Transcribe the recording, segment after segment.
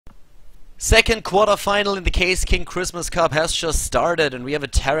Second quarterfinal in the Caseking Christmas Cup has just started, and we have a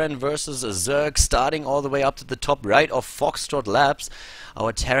Terran versus a Zerg starting all the way up to the top right of Foxtrot Labs.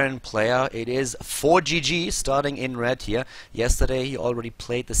 Our Terran player, it is ForGG, starting in red here. Yesterday he already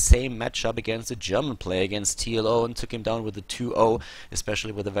played the same matchup against a German player, against TLO, and took him down with a 2-0,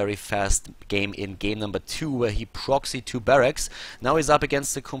 especially with a very fast game in game number 2 where he proxied 2 barracks. Now he's up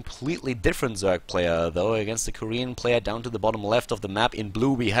against a completely different Zerg player though, against a Korean player. Down to the bottom left of the map in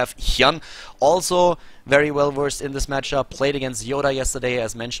blue we have Hyun, also very well versed in this matchup. Played against Yoda yesterday,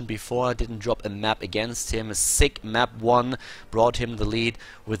 as mentioned before. Didn't drop a map against him. A sick map 1 brought him the lead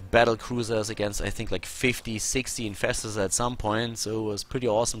with battle cruisers against, I think, like 50, 60 infestors at some point. So it was pretty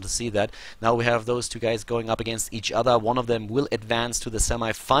awesome to see that. Now we have those two guys going up against each other. One of them will advance to the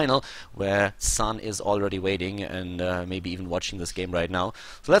semi-final, where Sun is already waiting and maybe even watching this game right now.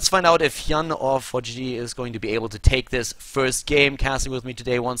 So let's find out if Hyun or ForGG is going to be able to take this first game. Casting with me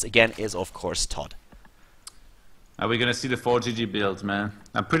today once again is, of course, Todd. Are we gonna see the ForGG build, man?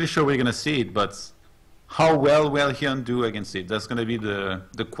 I'm pretty sure we're gonna see it, but how well will Hyun do against it? That's gonna be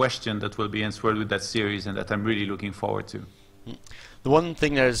the question that will be answered with that series, and that I'm really looking forward to. The one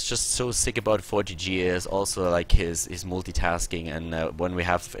thing that is just so sick about ForGG is also like his multitasking, and when we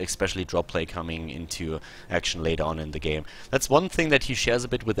have especially drop play coming into action later on in the game. That's one thing that he shares a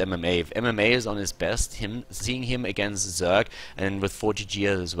bit with MMA. If MMA is on his best, seeing him against Zerg and with ForGG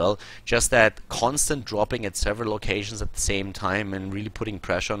as well, just that constant dropping at several locations at the same time and really putting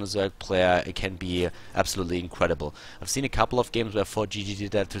pressure on a Zerg player, it can be absolutely incredible. I've seen a couple of games where ForGG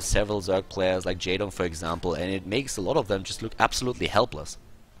did that to several Zerg players, like Jadon for example, and it makes a lot of them just look absolutely helpless.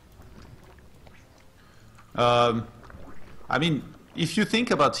 I mean, if you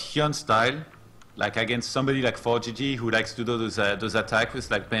think about Hyun's style, like against somebody like ForGG who likes to do those attacks with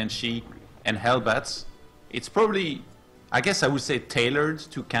like Banshee and Hellbats, it's probably, I guess I would say, tailored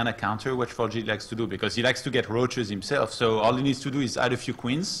to kind of counter what ForGG likes to do, because he likes to get roaches himself. So all he needs to do is add a few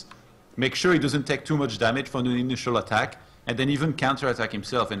queens, make sure he doesn't take too much damage from the initial attack, and then even counter-attack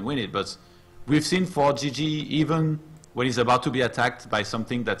himself and win it. But we've seen ForGG, even when he's about to be attacked by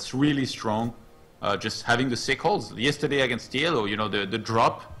something that's really strong, just having the sick holds. Yesterday against TLO, you know, the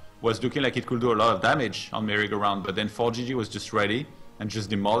drop was looking like it could do a lot of damage on merry-go-round, but then ForGG was just ready and just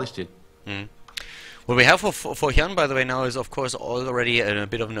demolished it. What we have for Hyun, by the way, now is of course already a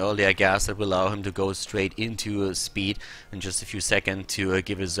bit of an earlier gas that will allow him to go straight into speed in just a few seconds to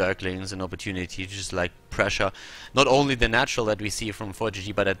give his Zerglings an opportunity to just like pressure not only the natural that we see from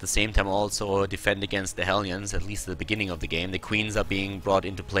ForGG, but at the same time also defend against the Hellions, at least at the beginning of the game. The Queens are being brought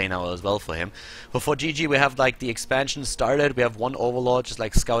into play now as well for him. For ForGG we have like the expansion started, we have one Overlord just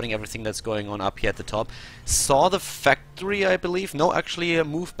like scouting everything that's going on up here at the top. Saw the factory, I believe. No, actually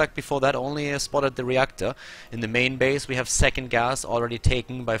moved back before that, only spotted the reactor. In the main base we have second gas already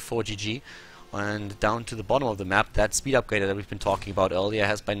taken by ForGG. And down to the bottom of the map, that speed upgrade that we've been talking about earlier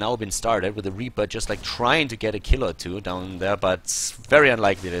has by now been started, with the Reaper just like trying to get a kill or two down there, but it's very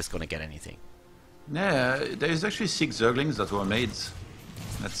unlikely that it's going to get anything. Yeah, there's actually 6 Zerglings that were made.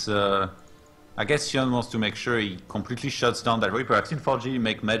 That's, I guess Hyun wants to make sure he completely shuts down that Reaper. I've seen ForGG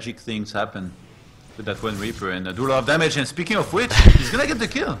make magic things happen with that one Reaper and do a lot of damage, and speaking of which, he's gonna get the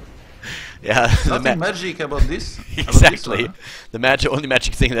kill. Yeah, nothing magic about this. Exactly. The only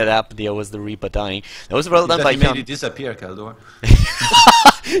magic thing that happened here was the Reaper dying. That was well done by Hyun. He made it disappear, Khaldor.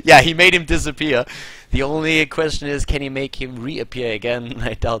 Yeah, he made him disappear. The only question is, can he make him reappear again?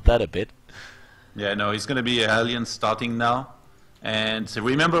 I doubt that a bit. Yeah, no, he's gonna be a Alien starting now. And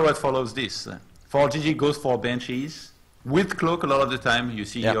remember what follows this. ForGG goes for Banshees with Cloak a lot of the time. You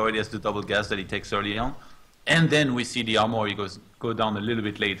see, he already has the double gas that he takes early on. And then we see the armor, he go down a little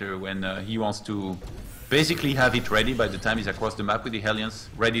bit later when he wants to basically have it ready by the time he's across the map with the Hellions,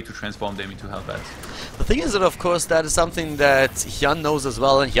 ready to transform them into Hellbats. The thing is that, of course, that is something that Hyun knows as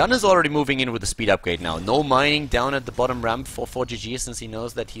well, and Hyun is already moving in with the speed upgrade now. No mining down at the bottom ramp for ForGG, since he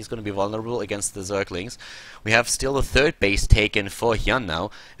knows that he's going to be vulnerable against the Zerglings. We have still a third base taken for Hyun now,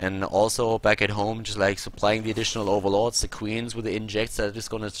 and also back at home, just like supplying the additional Overlords, the Queens with the injects that is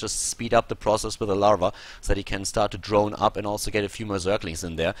going to just speed up the process with the larva, so that he can start to drone up and also get a few more Zerglings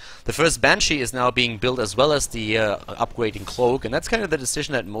in there. The first Banshee is now being built as well as the upgrading Cloak, and that's kind of the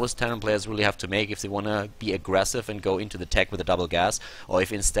decision that most Terran players really have to make if they want to be aggressive and go into the tech with a double gas, or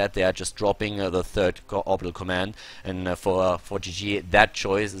if instead they are just dropping the third orbital command. And for ForGG, that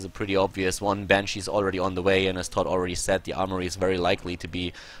choice is a pretty obvious one. Banshee's already on the way, and as Todd already said, the armory is very likely to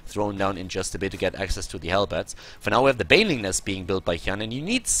be thrown down in just a bit to get access to the Hellbats. For now we have the Baneling nest being built by Hyun, and you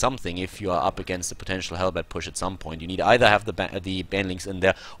need something if you are up against a potential Hellbat push at some point. You need either have the Banelings in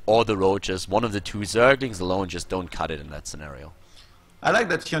there or the Roaches. One of the two. Zerglings alone just don't cut it in that scenario. I like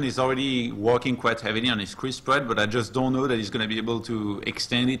that Hyun is already working quite heavily on his creep spread, but I just don't know that he's going to be able to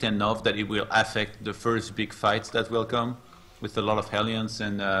extend it enough that it will affect the first big fights that will come with a lot of Hellions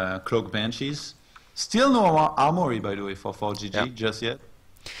and Cloak Banshees. Still no armory, by the way, for ForGG just yet.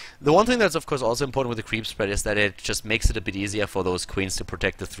 The one thing that's of course also important with the creep spread is that it just makes it a bit easier for those queens to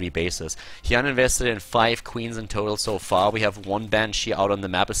protect the 3 bases. Hyun invested in 5 queens in total so far. We have 1 Banshee out on the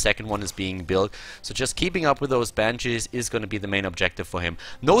map, a second one is being built. So just keeping up with those Banshees is going to be the main objective for him.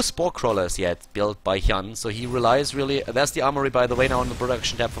 No Spore Crawlers yet built by Hyun, so he relies really... That's the armory, by the way, now on the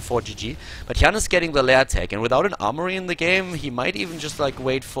production tab for ForGG. But Hyun is getting the lair tech, and without an armory in the game, he might even just like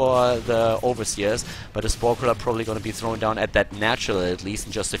wait for the Overseers. But a Spore Crawler probably going to be thrown down at that natural at least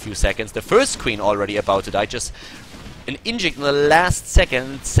in just a few seconds. The first queen already about to die, just an inject in the last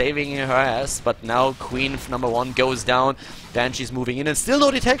second, saving her ass. But now queen number 1 goes down, Banshee's moving in, and still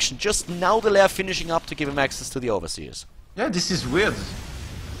no detection, just now the lair finishing up to give him access to the Overseers. Yeah, this is weird.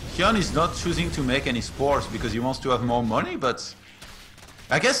 Hyun is not choosing to make any spores because he wants to have more money, but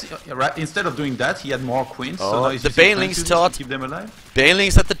I guess right, instead of doing that, he had more queens. So now the Banelings to keep them alive.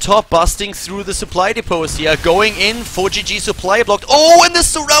 Banelings at the top, busting through the supply depots here, going in, ForGG supply blocked. Oh, and the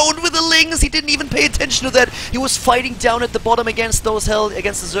surround with the Lings! He didn't even pay attention to that. He was fighting down at the bottom against those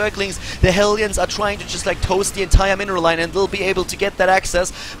against the Zerglings. The Hellions are trying to just like toast the entire mineral line, and they'll be able to get that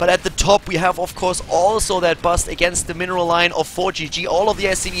access. But at the top, we have of course also that bust against the mineral line of ForGG. All of the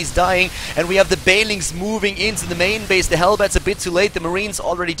SCVs dying, and we have the Banelings moving into the main base. The Hellbats a bit too late. The Marines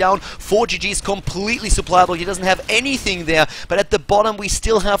already down. ForGG is completely supplyable. He doesn't have anything there. But at the bottom, we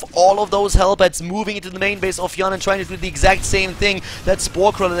still have all of those Hellbats moving into the main base of Hyun and trying to do the exact same thing. That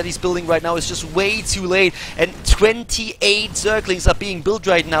Spore Crawler that he's building right now is just way too late. And 28 Zerglings are being built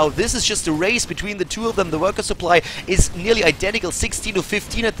right now. This is just a race between the two of them. The worker supply is nearly identical, 16 to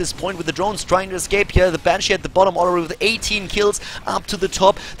 15 at this point, with the drones trying to escape here. The Banshee at the bottom already with 18 kills up to the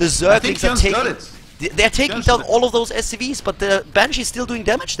top. The Zerglings are taking... They're taking down all of those SCVs, but the Banshee's still doing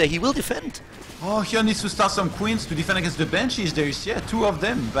damage there. He will defend. Oh, Hyun needs to start some queens to defend against the Banshees. There is, 2 of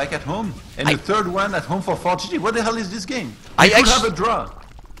them back at home. And the third one at home for ForGG. What the hell is this game? We could have a draw.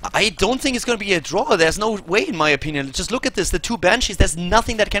 I don't think it's going to be a draw. There's no way, in my opinion. Just look at this. The 2 Banshees, there's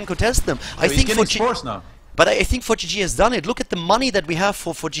nothing that can contest them. So I think ForGG now. But I think ForGG has done it. Look at the money that we have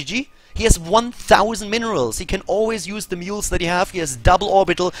for ForGG. He has 1,000 minerals. He can always use the mules that he have. He has double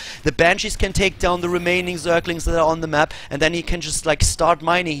orbital. The Banshees can take down the remaining Zerglings that are on the map, and then he can just like start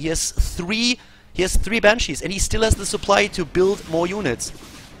mining. He has 3 Banshees, and he still has the supply to build more units.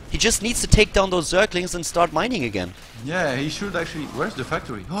 He just needs to take down those Zerglings and start mining again. Yeah, he should actually... Where's the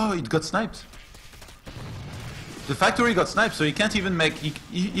factory? Oh, it got sniped. The factory got sniped, so he can't even make...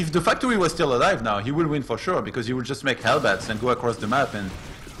 if the factory was still alive now, he will win for sure, because he will just make Hellbats and go across the map and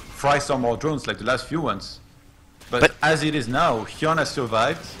fry some more drones like the last few ones. But as it is now, Hyun has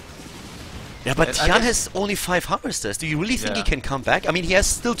survived. Yeah, but Hyun has only 5 harvesters. Do you really think he can come back? I mean, he has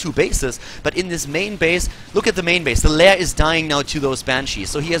still 2 bases, but in this main base, look at the main base. The lair is dying now to those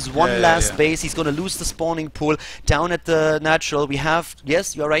Banshees. So he has one last base. He's going to lose the spawning pool down at the natural. We have,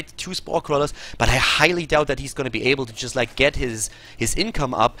 yes, you're right, 2 Spore Crawlers, but I highly doubt that he's going to be able to just like get his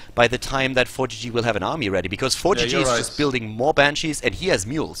income up by the time that ForGG will have an army ready, because ForGG is just building more Banshees and he has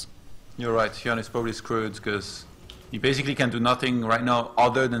mules. You're right, Hyun is probably screwed because he basically can do nothing right now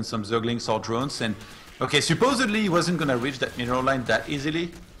other than some Zerglings or drones. And okay, supposedly he wasn't going to reach that mineral line that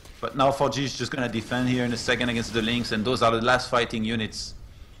easily, but now ForGG is just going to defend here in a second against the Lynx, and those are the last fighting units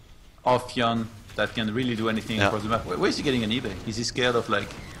of Hyun that can really do anything across the map. Where is he getting an eBay? Is he scared of like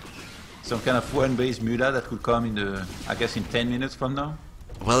some kind of one-based Mula that could come in the, I guess, in 10 minutes from now?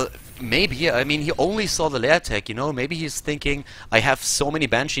 Well, maybe. I mean, he only saw the lair tech, you know. Maybe he's thinking, I have so many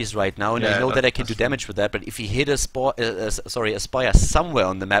Banshees right now, and I know that I can do damage with that. But if he hit a Spire somewhere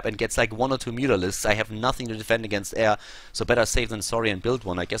on the map and gets like 1 or 2 Mutalisks, I have nothing to defend against air. So better safe than sorry and build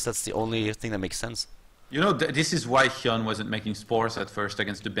one. I guess that's the only thing that makes sense. You know, this is why Hyun wasn't making spores at first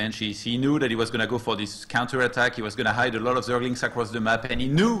against the Banshees. He knew that he was going to go for this counter-attack. He was going to hide a lot of Zerglings across the map, and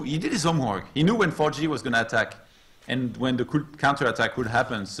he did his homework. He knew when ForGG was going to attack and when the counter-attack would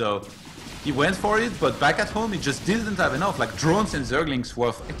happen. So he went for it, but back at home he just didn't have enough. Like drones and Zerglings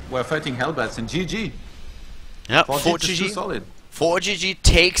were fighting Hellbats, and GG. Yeah, ForGG too solid. ForGG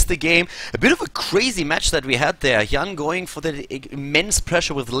takes the game. A bit of a crazy match that we had there. Hyun going for the immense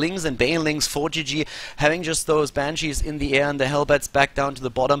pressure with Lings and Banelings. ForGG having just those Banshees in the air and the Hellbats back down to the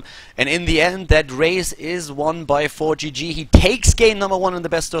bottom. And in the end, that race is won by ForGG. He takes game number 1 in the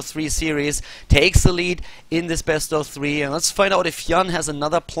best of 3 series. Takes the lead in this best of 3. And let's find out if Hyun has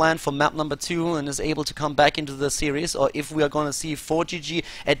another plan for map number 2 and is able to come back into the series, or if we are going to see ForGG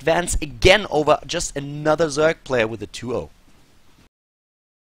advance again over just another Zerg player with a 2-0.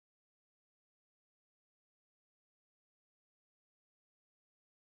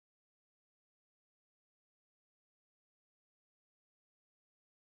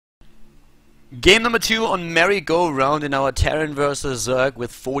 Game number 2 on merry-go-round in our Terran versus Zerg,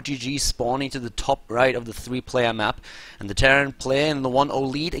 with ForGG spawning to the top right of the 3-player map, and the Terran player in the 1-0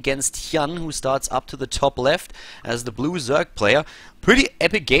 lead against Hyun, who starts up to the top left as the blue Zerg player. Pretty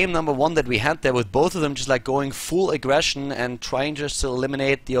epic game number 1 that we had there, with both of them just like going full aggression and trying just to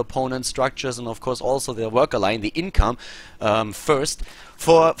eliminate the opponent's structures and of course also their worker line, the income, first.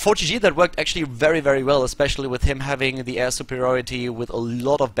 For ForGG that worked actually very, very well, especially with him having the air superiority with a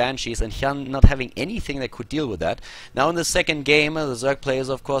lot of Banshees and Hyun not having anything that could deal with that. Now in the second game, the Zerg player is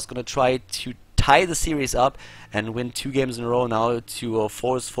of course going to try to tie the series up and win 2 games in a row now to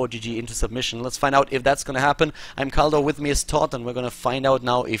force ForGG into submission. Let's find out if that's going to happen. I'm Khaldor, with me is Todd, and we're going to find out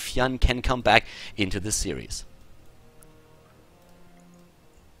now if Hyun can come back into this series.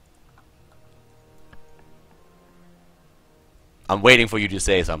 I'm waiting for you to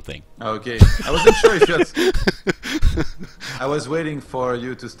say something. Okay, I wasn't sure if you I was waiting for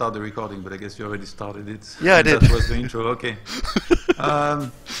you to start the recording, but I guess you already started it. Yeah, I did. That was the intro, okay.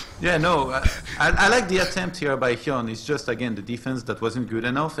 Yeah, no, I like the attempt here by Hyun. It's just, again, the defense that wasn't good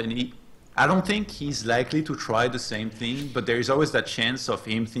enough, and I don't think he's likely to try the same thing, but there is always that chance of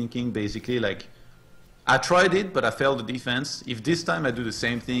him thinking, basically, like, I tried it, but I failed the defense. If this time I do the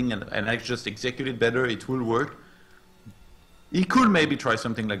same thing and I just execute it better, it will work. He could maybe try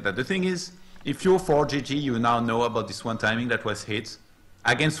something like that. The thing is, if you're ForGG, you now know about this one timing that was hit,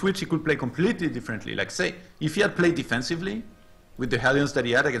 against which he could play completely differently. Like, say, if he had played defensively, with the Hellions that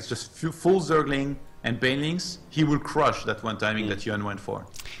he had against just full Zergling and Banelings, he will crush that one timing that Hyun went for.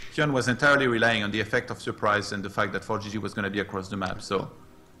 Hyun was entirely relying on the effect of surprise and the fact that ForGG was going to be across the map, so,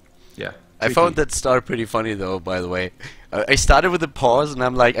 yeah. I found that start pretty funny though, by the way. I started with a pause and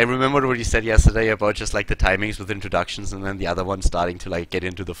I'm like, I remembered what you said yesterday about just like the timings with introductions and then the other one starting to like get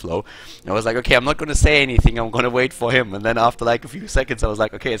into the flow. And I was like, okay, I'm not going to say anything, I'm going to wait for him. And then after like a few seconds I was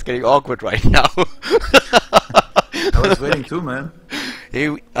like, okay, it's getting awkward right now. I was waiting too, man.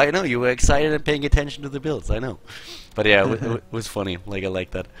 I know, you were excited and paying attention to the builds, I know. But yeah, it was funny, like I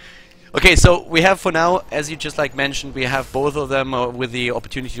like that. Okay, so we have for now, as you just like mentioned, we have both of them with the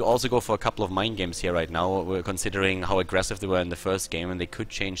opportunity to also go for a couple of mind games here right now. We're considering how aggressive they were in the first game, and they could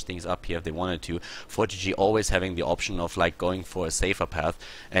change things up here if they wanted to. ForGG always having the option of like going for a safer path.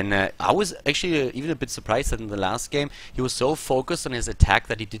 And I was actually even a bit surprised that in the last game he was so focused on his attack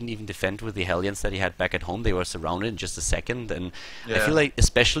that he didn't even defend with the Hellions that he had back at home. They were surrounded in just a second, and I feel like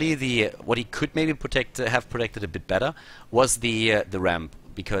especially what he could maybe have protected a bit better was the ramp,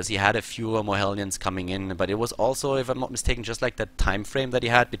 because he had a few more Hellions coming in, but it was also, if I'm not mistaken, just like that time frame that he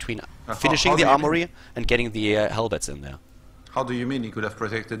had between finishing the armory and getting the Hellbats in there. How do you mean he could have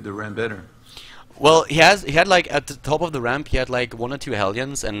protected the ramp better? Well, he had like at the top of the ramp, he had like 1 or 2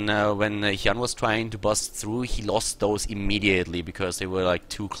 Hellions, and when Hyun was trying to bust through, he lost those immediately because they were like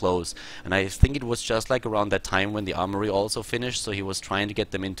too close. And I think it was just like around that time when the armory also finished, so he was trying to get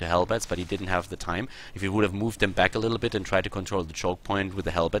them into Hellbats, but he didn't have the time. If he would have moved them back a little bit and tried to control the choke point with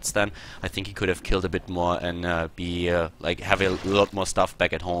the Hellbats, then I think he could have killed a bit more and be like have a lot more stuff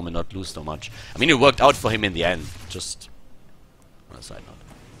back at home and not lose so much. I mean, it worked out for him in the end. Just on a side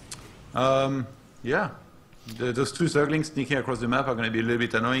note. Yeah, those 2 Zerglings sneaking across the map are going to be a little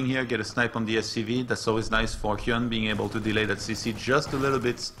bit annoying here. Get a snipe on the SCV. That's always nice for Hyun, being able to delay that CC just a little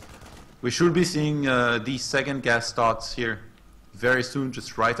bit. We should be seeing the second gas starts here very soon,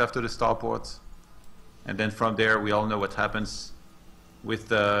 just right after the starport. And then from there, we all know what happens with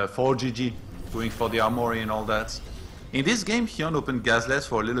ForGG going for the armory and all that. In this game, Hyun opened gasless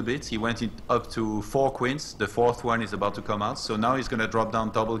for a little bit. He went up to 4 quints. The 4th one is about to come out. So now he's going to drop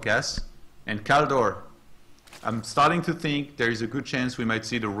down double gas. And Khaldor, I'm starting to think there is a good chance we might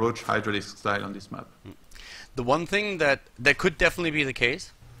see the Roach Hydralisk style on this map. The one thing that could definitely be the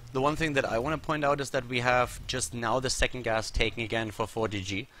case, the one thing that I want to point out is that we have just now the second gas taken again for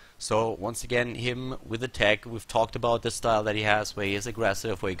ForGG. So once again, him with the tech, we've talked about the style that he has, where he is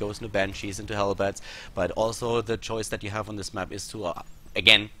aggressive, where he goes into Banshees, into Hellbats, but also the choice that you have on this map is to,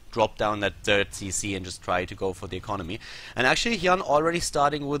 again, drop down that third CC and just try to go for the economy. And actually Hyun already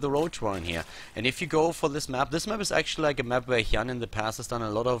starting with the Roach run here. And if you go for this map is actually like a map where Hyun in the past has done a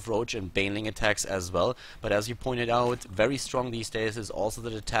lot of Roach and Baneling attacks as well. But as you pointed out, very strong these days is also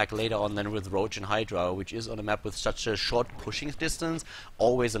the attack later on then with Roach and Hydra, which is on a map with such a short pushing distance,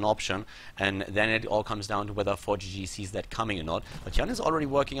 always an option. And then it all comes down to whether ForGG sees that coming or not. But Hyun is already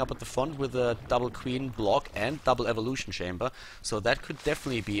working up at the front with a double Queen block and double Evolution Chamber. So that could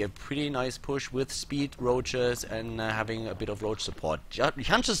definitely be a pretty nice push with speed, Roaches, and having a bit of Roach support.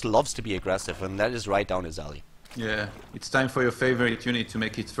 Hyun just loves to be aggressive, and that is right down his alley. Yeah, it's time for your favorite unit to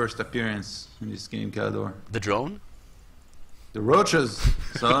make its first appearance in this game, Khaldor. The drone? The roaches,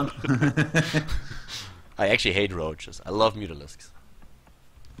 son. I actually hate roaches. I love Mutalisks.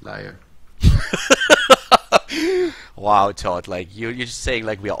 Liar. Wow, Todd, like you're just saying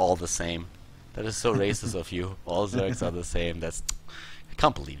like we are all the same. That is so racist of you. All Zergs are the same. That's I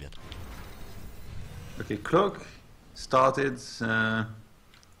can't believe it. Okay, Cloak started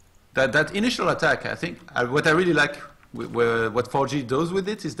that initial attack. I think what I really like what ForGG does with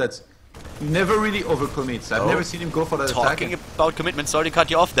it is that he never really overcommits. I've never seen him go for that attack. Talking about commitment, sorry to cut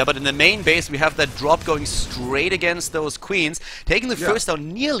you off there, but in the main base we have that drop going straight against those queens, taking the first down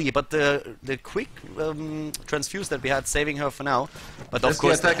nearly, but the quick transfuse that we had saving her for now. But that's of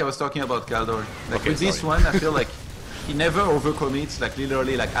course the attack I was talking about, Khaldor. Like okay, with this one, I feel like he never overcommits, like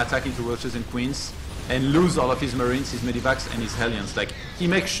literally like attacking to roaches and queens and lose all of his marines, his medivacs and his hellions. Like he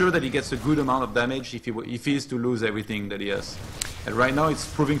makes sure that he gets a good amount of damage if he is to lose everything that he has. And right now it's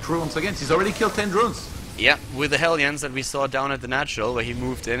proving true once again. He's already killed 10 drones. Yeah, with the Hellions that we saw down at the natural where he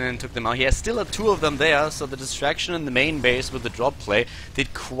moved in and took them out. He has still 2 of them there, so the distraction in the main base with the drop play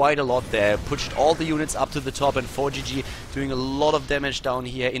did quite a lot there. Pushed all the units up to the top, and ForGG doing a lot of damage down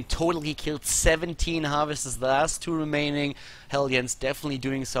here. In total he killed 17 harvesters. The last 2 remaining Hellions definitely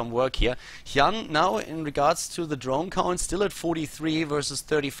doing some work here. Hyun now in regards to the drone count still at 43 versus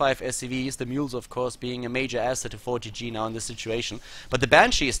 35 SCVs. The mules of course being a major asset to ForGG now in this situation. But the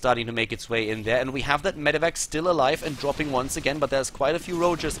Banshee is starting to make its way in there, and we have that medevac still alive and dropping once again, but there's quite a few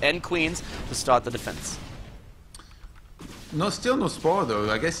roaches and queens to start the defense. No, still no spore though.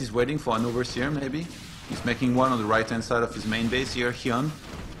 I guess he's waiting for an overseer maybe. He's making one on the right hand side of his main base here, Hyun.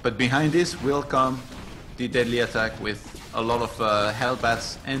 But behind this will come the deadly attack with a lot of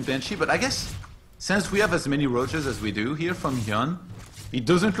Hellbats and Banshee. But I guess since we have as many roaches as we do here from Hyun, it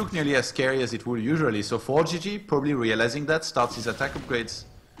doesn't look nearly as scary as it would usually. So ForGG, probably realizing that, starts his attack upgrades.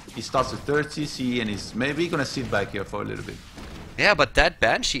 He starts at 3rd CC and he's maybe gonna sit back here for a little bit. Yeah, but that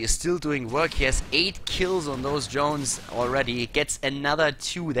Banshee is still doing work. He has 8 kills on those drones already. He gets another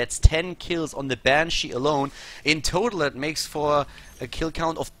 2. That's 10 kills on the Banshee alone. In total, that makes for a kill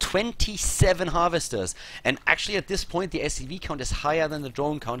count of 27 harvesters. And actually, at this point, the SCV count is higher than the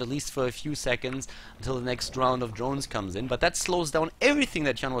drone count, at least for a few seconds, until the next round of drones comes in. But that slows down everything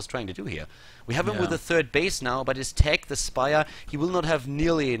that Hyun was trying to do here. We have him with the 3rd base now, but his tech, the Spire, he will not have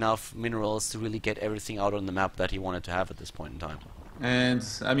nearly enough minerals to really get everything out on the map that he wanted to have at this point in time. And,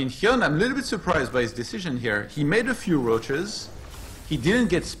 I mean, Hyun, I'm a little bit surprised by his decision here. He made a few roaches. He didn't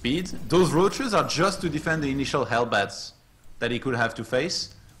get speed. Those roaches are just to defend the initial Hellbats that he could have to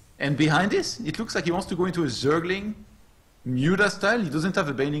face. And behind this, it looks like he wants to go into a Zergling Muta style. He doesn't have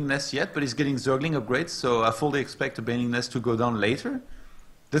a Baning Nest yet, but he's getting Zergling upgrades, so I fully expect a Baning Nest to go down later.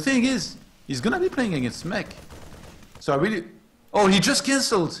 The thing is, he's gonna be playing against mech. So I really... Oh, he just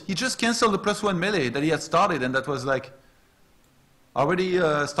cancelled! He just cancelled the +1 melee that he had started, and that was like... already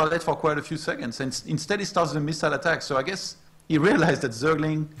started for quite a few seconds, and instead he starts the missile attack. So I guess he realized that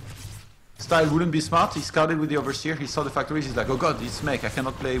Zergling style wouldn't be smart. He scouted with the Overseer, he saw the factories, he's like, oh god, it's mech, I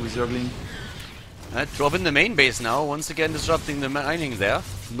cannot play with Zergling. Drop in the main base now, once again disrupting the mining there,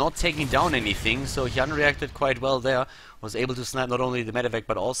 not taking down anything, so Hyun reacted quite well there, was able to snipe not only the medevac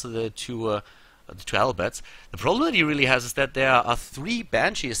but also the two Hellbats. The problem that he really has is that there are 3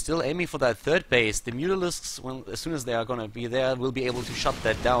 Banshees still aiming for that 3rd base. The Mutalisks, well, as soon as they are going to be there, will be able to shut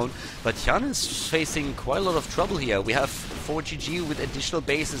that down. But Hyun is facing quite a lot of trouble here. We have ForGG with additional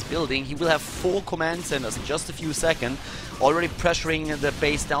bases building. He will have 4 command centers in just a few seconds, already pressuring the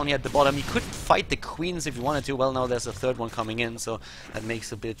base down here at the bottom. He could fight the queens if he wanted to. Well, now there's a 3rd one coming in, so that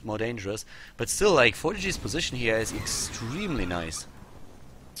makes it a bit more dangerous. But still, like, ForGG's position here is extremely nice.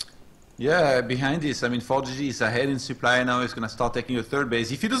 Yeah, behind this, I mean, ForGG is ahead in supply now. He's going to start taking a 3rd base.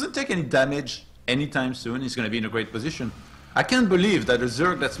 If he doesn't take any damage anytime soon, he's going to be in a great position. I can't believe that a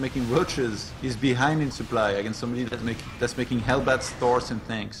Zerg that's making roaches is behind in supply against somebody that's making Hellbats, Thors, and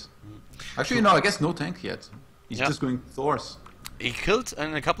tanks. Actually, no, I guess no tank yet. He's just going Thors. He killed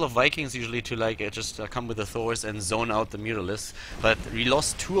a couple of Vikings usually to like just come with the Thors and zone out the Mutalisks, but we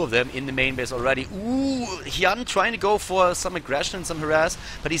lost 2 of them in the main base already. Ooh, Hyun trying to go for some aggression and some harass,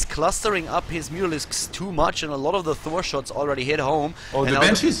 but he's clustering up his Mutalisks too much, and a lot of the Thor shots already hit home. Oh, and the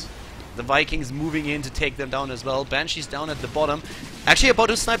Banshees? The Vikings moving in to take them down as well. Banshees down at the bottom. Actually about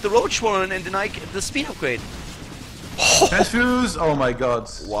to snipe the Roach Warren and deny the speed upgrade. Transfuse! Oh my god.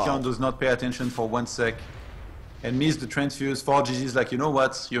 Wow. Hyun does not pay attention for 1 sec. And missed the transfuse. ForGG is like, you know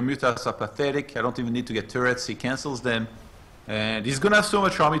what, your mutas are pathetic, I don't even need to get turrets. He cancels them. And he's gonna have so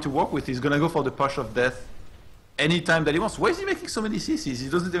much army to work with, he's gonna go for the push of death anytime that he wants. Why is he making so many CCs? He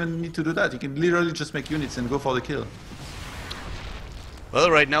doesn't even need to do that, he can literally just make units and go for the kill. Well,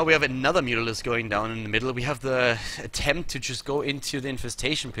 right now we have another Mutalisk going down in the middle. We have the attempt to just go into the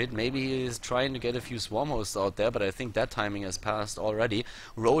infestation pit. Maybe he is trying to get a few swarm hosts out there, but I think that timing has passed already.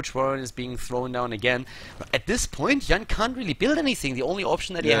 Roach Warren is being thrown down again. But at this point, Hyun can't really build anything. The only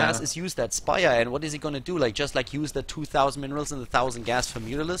option that he has is use that Spire. And what is he going to do? Like, just like use the 2,000 minerals and the 1,000 gas for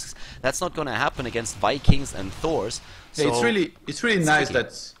Mutalisks? That's not going to happen against Vikings and Thors. So it's really nice that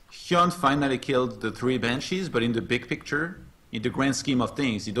Hyun finally killed the 3 Banshees, but in the big picture, in the grand scheme of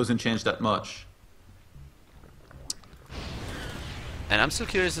things, it doesn't change that much. And I'm still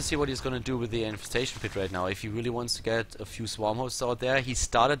curious to see what he's going to do with the infestation pit right now. If he really wants to get a few swarm hosts out there, he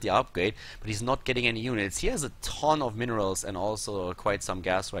started the upgrade, but he's not getting any units. He has a ton of minerals and also quite some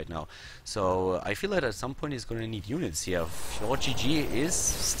gas right now. So I feel that at some point he's going to need units here. ForGG is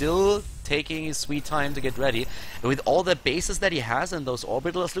still taking his sweet time to get ready. And with all the bases that he has and those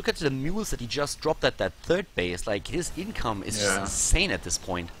orbitals, look at the mules that he just dropped at that 3rd base. Like, his income is just insane at this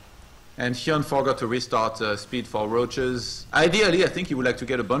point. And Hyun forgot to restart speed for roaches. Ideally, I think he would like to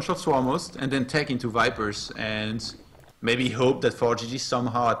get a bunch of swarm hosts and then tech into Vipers and maybe hope that ForGG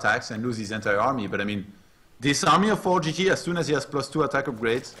somehow attacks and loses his entire army. But I mean, this army of ForGG, as soon as he has +2 attack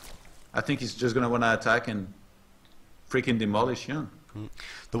upgrades, I think he's just going to want to attack and freaking demolish Hyun.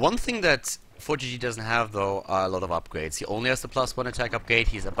 The one thing that ForGG doesn't have, though, are a lot of upgrades. He only has the +1 attack upgrade.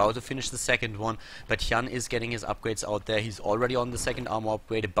 He's about to finish the 2nd one, but Hyun is getting his upgrades out there. He's already on the 2nd armor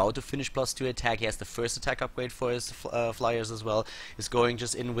upgrade, about to finish +2 attack. He has the 1st attack upgrade for his flyers as well. He's going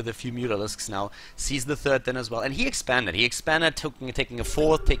just in with a few Mutalisks now. Sees the 3rd then as well, and he expanded. He expanded, taking a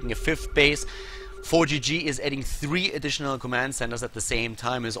 4th, taking a 5th base. ForGG is adding 3 additional command centers at the same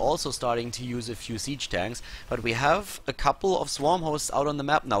time, is also starting to use a few siege tanks, but we have a couple of swarm hosts out on the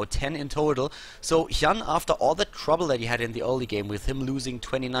map now, 10 in total. So Hyun, after all the trouble that he had in the early game with him losing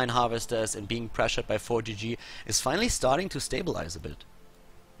 29 harvesters and being pressured by ForGG, is finally starting to stabilize a bit.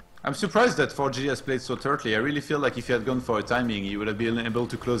 I'm surprised that ForGG has played so turtly. I really feel like if he had gone for a timing, he would have been able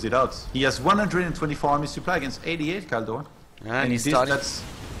to close it out. He has 124 army supply against 88, Khaldor. And he's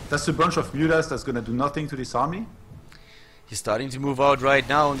that's a bunch of mutas that's going to do nothing to this army. He's starting to move out right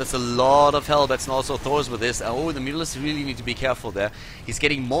now, and that's a lot of Hellbats and also Thors with this. Oh, the Mutalisks really need to be careful there. He's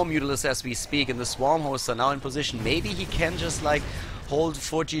getting more Mutalisks as we speak, and the Swarm Hosts are now in position. Maybe he can just, like, hold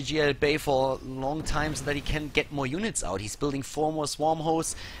ForGG at bay for a long time so that he can get more units out. He's building 4 more Swarm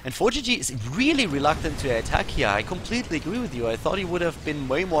Hosts, and ForGG is really reluctant to attack here. I completely agree with you. I thought he would have been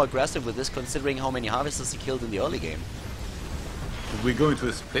way more aggressive with this, considering how many Harvesters he killed in the early game. Did we go into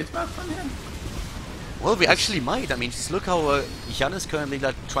a split map from here? Well, we actually might. I mean, just look how Hyun is currently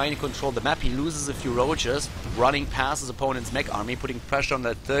like, trying to control the map. He loses a few roaches, running past his opponent's mech army, putting pressure on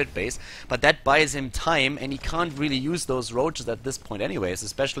that 3rd base. But that buys him time, and he can't really use those roaches at this point anyways,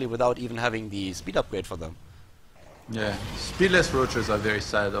 especially without even having the speed upgrade for them. Yeah, speedless roaches are very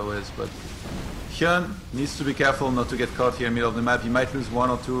sad always, but Hyun needs to be careful not to get caught here in the middle of the map. He might lose 1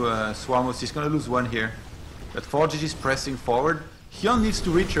 or 2 swarm hosts. He's going to lose 1 here. But ForGG is pressing forward. Hyun needs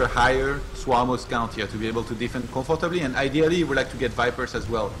to reach a higher swarm host count here to be able to defend comfortably, and ideally he would like to get Vipers as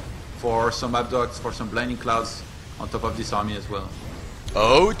well for some abducts, for some blinding clouds on top of this army as well.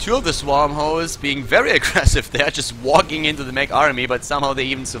 Oh, 2 of the Swarm Hosts being very aggressive there, just walking into the mech army, but somehow they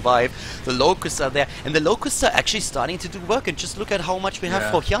even survive. The Locusts are there, and the Locusts are actually starting to do work, and just look at how much we have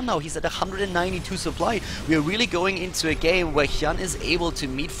for Hyun now. He's at 192 supply. We are really going into a game where Hyun is able to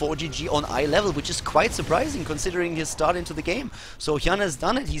meet ForGG on eye level, which is quite surprising considering his start into the game. So Hyun has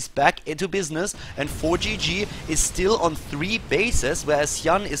done it, he's back into business, and ForGG is still on 3 bases, whereas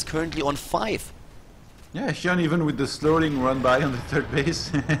Hyun is currently on 5. Yeah, Hyun even with the slowing run by on the 3rd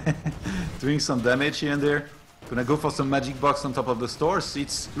base, doing some damage here and there. Gonna go for some magic box on top of the stores.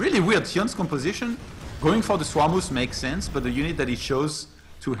 It's really weird. Hyun's composition, going for the Swarmus makes sense, but the unit that he chose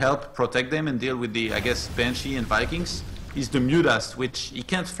to help protect them and deal with the, I guess, Banshee and Vikings is the Mutas, which he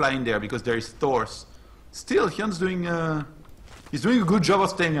can't fly in there because there is Thors. Still, Hyun's doing he's doing a good job of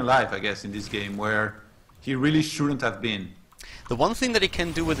staying alive, I guess, in this game, where he really shouldn't have been. The one thing that he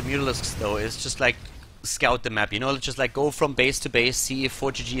can do with the Mutalisks, though, is just like scout the map, you know, just like go from base to base, see if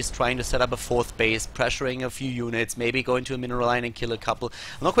ForGG is trying to set up a 4th base, pressuring a few units, maybe go into a mineral line and kill a couple.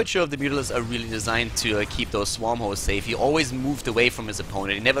 I'm not quite sure if the Mutalisks are really designed to keep those swarm hosts safe. He always moved away from his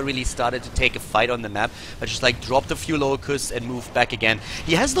opponent. He never really started to take a fight on the map, but just like dropped a few locusts and moved back again.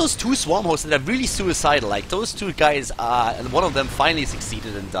 He has those 2 swarm hosts that are really suicidal. Like those 2 guys are, and one of them finally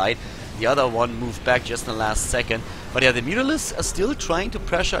succeeded and died. The other one moved back just in the last second. But yeah, the Mutalisks are still trying to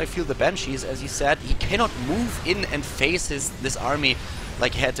pressure, I feel, the Banshees. As you said, he cannot move in and face this army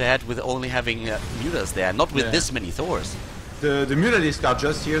like head-to-head with only having Mutas there. Not with this many Thors. The Mutalisks are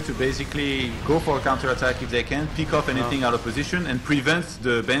just here to basically go for a counter-attack if they can, pick off anything out of position, and prevent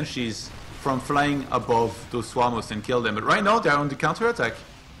the Banshees from flying above those Swarmos and kill them. But right now they're on the counter-attack,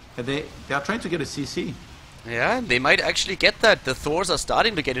 and they are trying to get a CC. Yeah, they might actually get that. The Thors are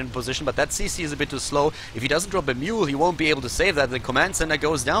starting to get in position, but that CC is a bit too slow. If he doesn't drop a mule, he won't be able to save that. The command center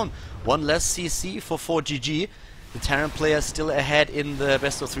goes down. One less CC for ForGG. The Terran player still ahead in the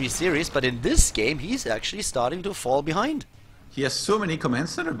best of 3 series, but in this game he's actually starting to fall behind. He has so many command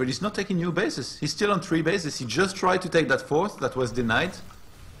center, but he's not taking new bases. He's still on 3 bases. He just tried to take that 4th, that was denied.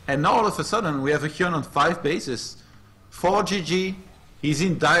 And now all of a sudden we have a Hyun on 5 bases. ForGG, he's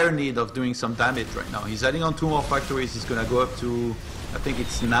in dire need of doing some damage right now. He's adding on 2 more factories. He's gonna go up to, I think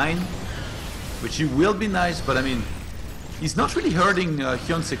it's 9, which he will be nice, but I mean, he's not really hurting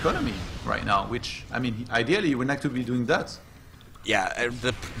Hyun's economy right now, which, I mean, ideally he would like to be doing that. Yeah,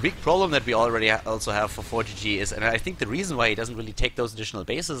 the big problem that we already also have for ForGG is, and I think the reason why he doesn't really take those additional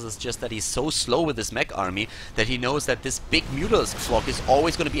bases is just that he's so slow with his mech army that he knows that this big Mutalisk flock is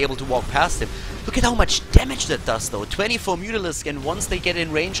always going to be able to walk past him. Look at how much damage that does though. 24 Mutalisk, and once they get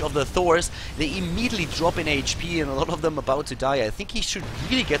in range of the Thors, they immediately drop in HP and a lot of them about to die. I think he should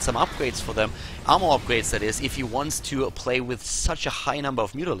really get some upgrades for them, armor upgrades that is, if he wants to play with such a high number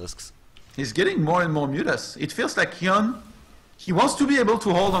of Mutalisks. He's getting more and more Mutas. It feels like Hyun, he wants to be able to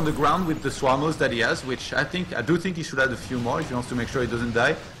hold on the ground with the Swarmos that he has, which I do think he should add a few more if he wants to make sure he doesn't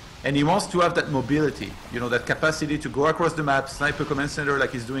die. And he wants to have that mobility, you know, that capacity to go across the map, snipe a command center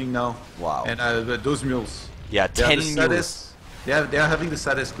like he's doing now. Wow. And those mules. Yeah, 10 mules. They are having the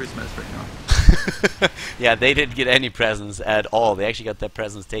saddest Christmas right now. Yeah, they didn't get any presents at all. They actually got their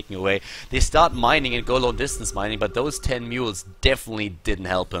presents taken away. They start mining and go long distance mining, but those 10 mules definitely didn't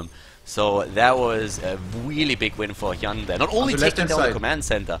help him. So that was a really big win for Hyun there. Not only taking down the command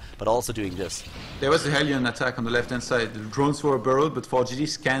center, but also doing this. There was a Hellion attack on the left-hand side. The drones were burrowed, but ForGG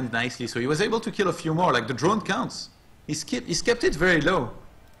scanned nicely, so he was able to kill a few more. Like, the drone counts. He's kept it very low,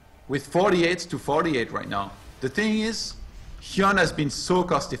 with 48 to 48 right now. The thing is, Hyun has been so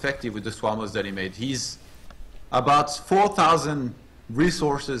cost-effective with the Swarmos that he made. He's about 4,000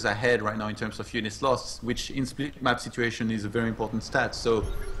 resources ahead right now in terms of units lost, which in split map situation is a very important stat. So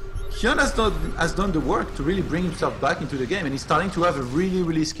Hyun has done the work to really bring himself back into the game, and he's starting to have a really,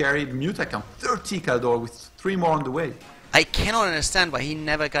 really scary mute account. 30 Khaldor with 3 more on the way. I cannot understand why he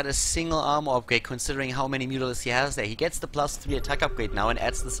never got a single armor upgrade considering how many Mutalisks he has there. He gets the +3 attack upgrade now and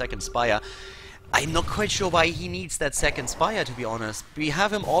adds the 2nd Spire. I'm not quite sure why he needs that 2nd Spire, to be honest. We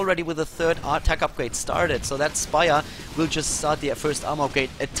have him already with a 3rd attack upgrade started, so that Spire will just start the 1st armor upgrade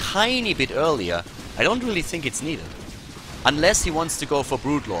a tiny bit earlier. I don't really think it's needed. Unless he wants to go for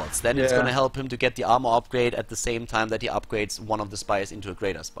Broodlords, then it's going to help him to get the armor upgrade at the same time that he upgrades one of the Spires into a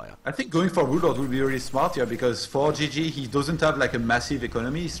greater Spire. I think going for Broodlord would be really smart here, because ForGG, he doesn't have like a massive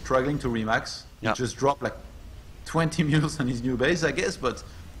economy, he's struggling to remax. He just dropped like 20 mules on his new base, I guess, but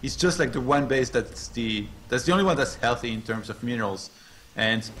it's just like the one base that's the only one that's healthy in terms of minerals.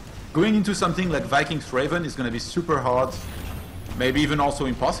 And going into something like Viking's Raven is going to be super hard, maybe even also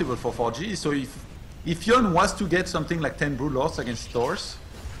impossible for ForGG. So if Hyun wants to get something like 10 Broodlords against Thors,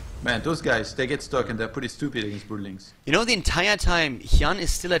 man, those guys, they get stuck and they're pretty stupid against Broodlings. You know, the entire time, Hyun is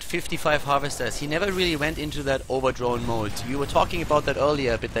still at 55 Harvesters. He never really went into that overdrone mode. We were talking about that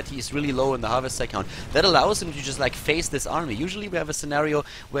earlier a bit, that he's really low in the Harvester count. That allows him to just like face this army. Usually we have a scenario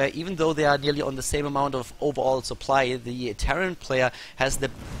where even though they are nearly on the same amount of overall supply, the Terran player has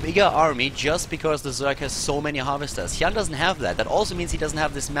the bigger army just because the Zerg has so many Harvesters. Hyun doesn't have that. That also means he doesn't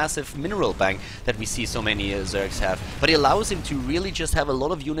have this massive mineral bank that we see so many Zergs have. But it allows him to really just have a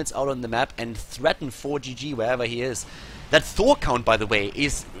lot of units out on the map and threaten ForGG wherever he is. That Thor count, by the way,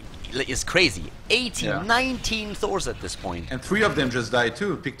 is crazy. 18, 19 Thors at this point. And 3 of them just died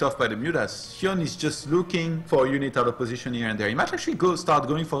too, picked off by the Mutas. Hyun is just looking for a unit out of position here and there. He might actually start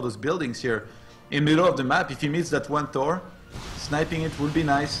going for those buildings here in the middle of the map. If he meets that one Thor, sniping it would be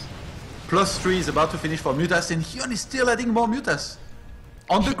nice. +3 is about to finish for Mutas, and Hyun is still adding more Mutas.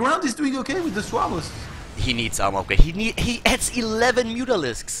 On the ground, he's doing okay with the Swarmos. He needs armor upgrade. He adds 11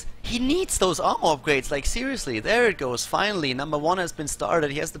 Mutalisks. He needs those armor upgrades, like seriously. There it goes, finally. Number 1 has been started.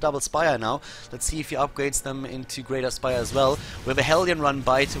 He has the double Spire now. Let's see if he upgrades them into greater Spire as well. We have a Hellion run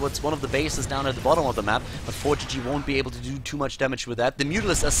by towards one of the bases down at the bottom of the map, but ForGG won't be able to do too much damage with that. The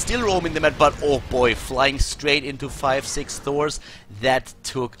Mutalisks are still roaming the map, but oh boy, flying straight into 5-6 Thors. That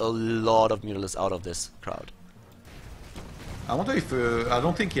took a lot of Mutalisks out of this crowd. I wonder if, I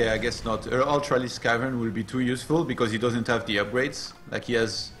don't think, I guess not. Ultralisk Cavern will be too useful because he doesn't have the upgrades. Like he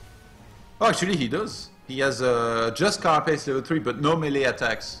has... Oh, actually he does. He has just Carapace level 3, but no melee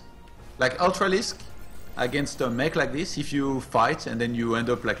attacks. Like Ultralisk, against a mech like this, if you fight and then you end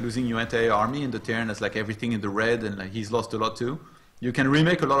up like losing your entire army and the Terran has like everything in the red and like, he's lost a lot too, you can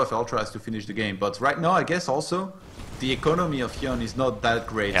remake a lot of ultras to finish the game. But right now, I guess also the economy of Hyun is not that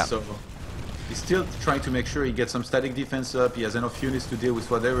great, so he's still trying to make sure he gets some static defense up. He has enough units to deal with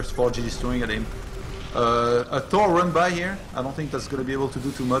whatever ForGG is throwing at him. A Thor run by here. I don't think that's going to be able to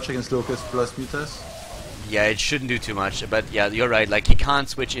do too much against Locust plus Mutas. Yeah, it shouldn't do too much, but yeah, you're right, like he can't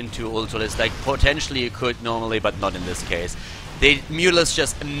switch into Ultralisk, like potentially he could normally, but not in this case. Mutalisk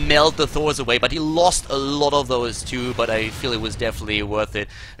just melt the Thors away, but he lost a lot of those too, but I feel it was definitely worth it.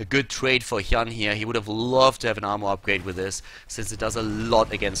 A good trade for Hyun here. He would have loved to have an armor upgrade with this, since it does a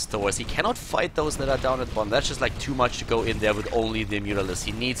lot against Thors. He cannot fight those that are down at the bottom. That's just like too much to go in there with only the Mutalisk.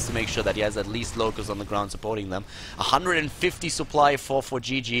 He needs to make sure that he has at least Locust on the ground supporting them. 150 supply for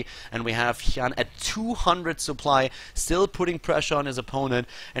ForGG, and we have Hyun at 200 supply, still putting pressure on his opponent.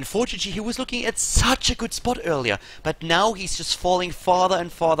 And ForGG, he was looking at such a good spot earlier, but now he's just falling farther and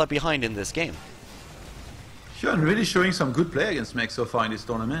farther behind in this game. Hyun really showing some good play against mech so far in this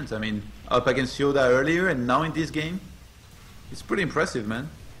tournament. I mean, up against Yoda earlier and now in this game. It's pretty impressive, man.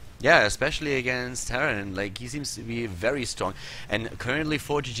 Yeah, especially against Terran, like he seems to be very strong. And currently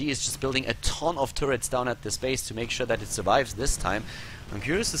ForGG is just building a ton of turrets down at this base to make sure that it survives this time. I'm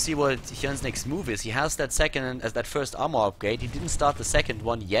curious to see what Hyun's next move is. He has that second as that first armor upgrade. He didn't start the second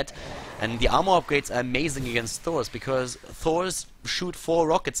one yet. And the armor upgrades are amazing against Thors, because Thors shoot 4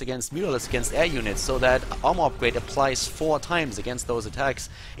 rockets against Mutalisk, against air units, so that armor upgrade applies 4 times against those attacks.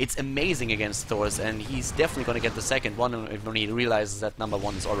 It's amazing against Thors, and he's definitely going to get the second one when he realizes that number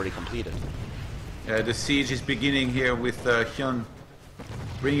 1 is already completed. The siege is beginning here with Hyun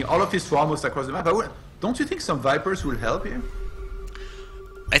bringing all of his swarmos across the map. But don't you think some Vipers will help here?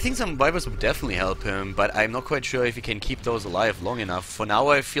 I think some Vipers would definitely help him, but I'm not quite sure if he can keep those alive long enough. For now,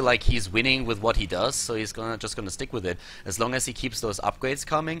 I feel like he's winning with what he does, so he's just gonna stick with it. As long as he keeps those upgrades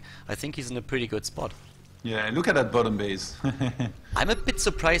coming, I think he's in a pretty good spot. Yeah, look at that bottom base. I'm a bit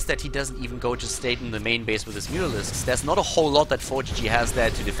surprised that he doesn't even go just straight in the main base with his Mutalisks. There's not a whole lot that ForGG has there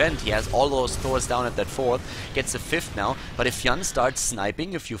to defend. He has all those Thors down at that 4th, gets a 5th now, but if Hyun starts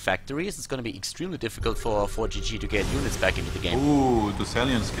sniping a few factories, it's going to be extremely difficult for ForGG to get units back into the game. Ooh, the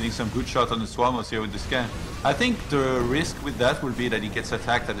Hellions getting some good shots on the Swarmos here with the scan. I think the risk with that will be that he gets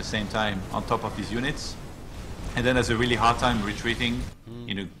attacked at the same time on top of his units, and then has a really hard time retreating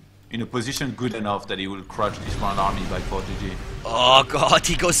in a position good enough that he will crush this one army by ForGG. Oh god,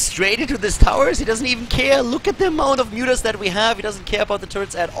 he goes straight into these towers. He doesn't even care. Look at the amount of mutas that we have. He doesn't care about the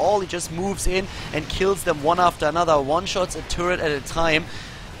turrets at all. He just moves in and kills them one after another. One-shots a turret at a time.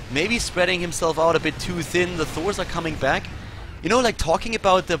 Maybe spreading himself out a bit too thin. The Thors are coming back. You know, like talking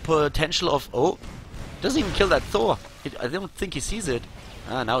about the potential of... Oh, doesn't even kill that Thor. I don't think he sees it.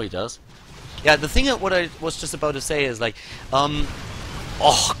 Ah, now he does. Yeah, the thing that what I was just about to say is like...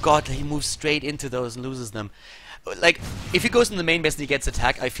 Oh god, he moves straight into those and loses them. Like, if he goes in the main base and he gets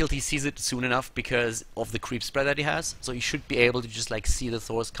attacked, I feel he sees it soon enough because of the creep spread that he has. So he should be able to just like see the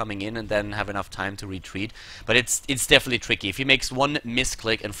Thors coming in and then have enough time to retreat. But it's definitely tricky. If he makes one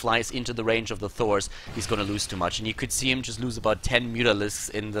misclick and flies into the range of the Thors, he's gonna lose too much. And you could see him just lose about 10 Mutalisks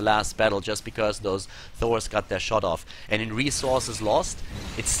in the last battle just because those Thors got their shot off. And in resources lost,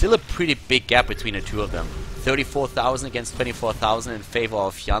 it's still a pretty big gap between the two of them. 34,000 against 24,000 in favor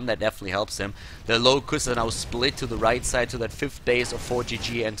of Hyun, that definitely helps him. The Locusts are now split to the right side, to that 5th base of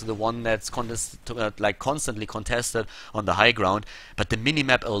ForGG, and to the one that's constantly contested on the high ground. But the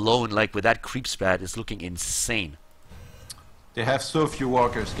minimap alone, like with that creep spread, is looking insane. They have so few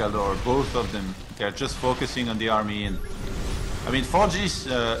walkers, Khaldor, both of them. They're just focusing on the army. And I mean, ForGG's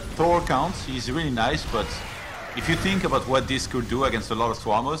Thor count is really nice, but if you think about what this could do against a lot of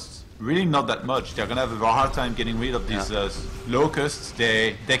Swarmos, really not that much. They're gonna have a hard time getting rid of these Locusts.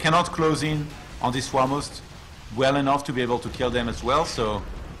 They cannot close in on these Swarmos well enough to be able to kill them as well, so...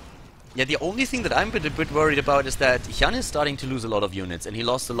 Yeah, the only thing that I'm a bit worried about is that Hyun is starting to lose a lot of units, and he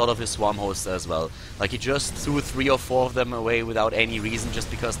lost a lot of his swarm hosts as well. Like, he just threw 3 or 4 of them away without any reason,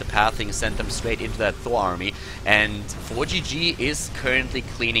 just because the pathing sent them straight into that Thor army. And ForGG is currently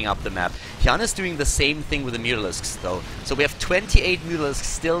cleaning up the map. Hyun is doing the same thing with the Mutalisks, though. So we have 28 Mutalisks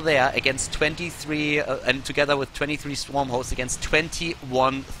still there against 23, and together with 23 swarm hosts against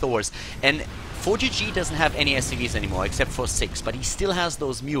 21 Thors. And ForGG doesn't have any SCVs anymore, except for 6, but he still has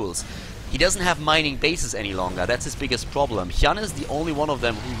those mules. He doesn't have mining bases any longer. That's his biggest problem. Hyun is the only one of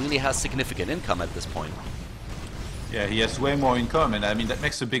them who really has significant income at this point. Yeah, he has way more income, and I mean, that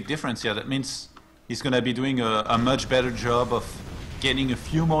makes a big difference here. That means he's going to be doing a much better job of getting a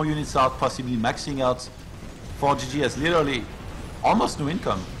few more units out, possibly maxing out. ForGG has literally almost no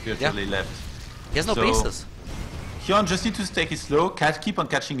income virtually left. He has no So, bases. Hyun just need to take it slow, keep on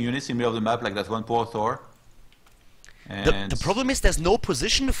catching units in the middle of the map like that one poor Thor. The problem is there's no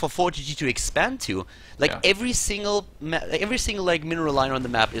position for ForGG to expand to. Like every single like mineral line on the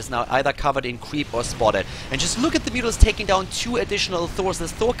map is now either covered in creep or spotted. And just look at the Mutals taking down 2 additional Thors. The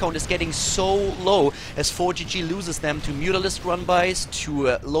Thor count is getting so low as ForGG loses them to Mutalist run-bys,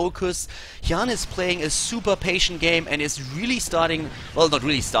 to Locusts. Hyun is playing a super patient game and is really starting, well, not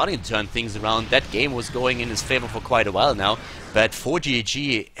really starting to turn things around. That game was going in his favor for quite a while now. But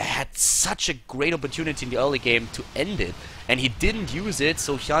ForGG had such a great opportunity in the early game to end it, and he didn't use it,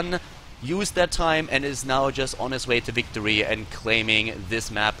 so Hyun used that time and is now just on his way to victory and claiming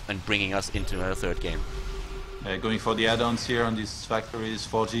this map and bringing us into our 3rd game. Going for the add-ons here on these factories,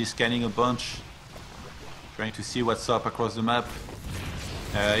 4G scanning a bunch, trying to see what's up across the map.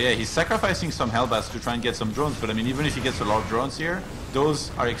 Yeah, he's sacrificing some Hellbats to try and get some drones, but I mean, even if he gets a lot of drones here,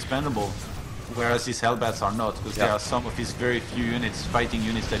 those are expendable. Whereas these Hellbats are not, because there are some of his very few units, fighting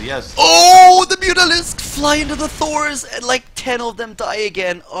units that he has. Oh, the Mutalisks fly into the Thors and like 10 of them die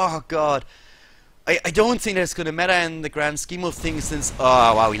again. Oh god. I don't think that's going to matter in the grand scheme of things since...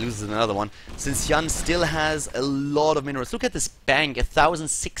 Oh wow, he loses another one. Since Hyun still has a lot of minerals. Look at this bank,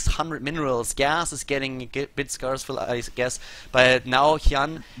 1,600 minerals. Gas is getting a bit scarce, I guess. But now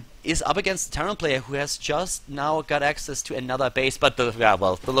Hyun is up against a Terran player who has just now got access to another base, but the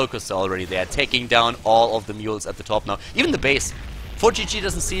Locusts are already there, taking down all of the mules at the top now. Even the base. ForGG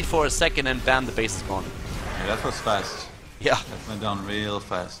doesn't see it for a second and bam, the base is gone. Yeah, that was fast. Yeah. That went down real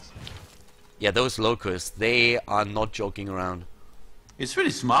fast. Yeah, those Locusts, they are not joking around. It's really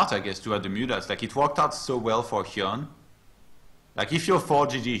smart, I guess, to add the Mutas. Like, it worked out so well for Hyun. Like, if you're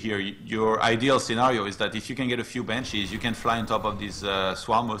 4GG here, your ideal scenario is that if you can get a few Banshees, you can fly on top of these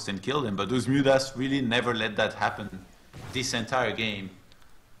Swarmos and kill them. But those Mutas really never let that happen this entire game.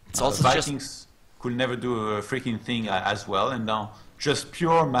 It's also Vikings could never do a freaking thing as well, and now just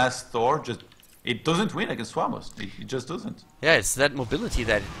pure mass Thor, it doesn't win against Swarmos. It just doesn't. Yeah, it's that mobility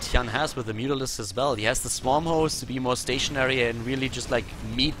that Hyun has with the Mutalisk as well. He has the Swarm Host to be more stationary and really just like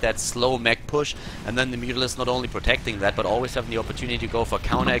meet that slow mech push, and then the Mutalisk not only protecting that, but always having the opportunity to go for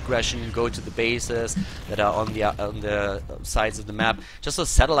counter aggression, go to the bases that are on the sides of the map, just those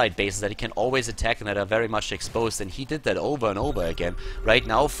satellite bases that he can always attack and that are very much exposed, and he did that over and over again. Right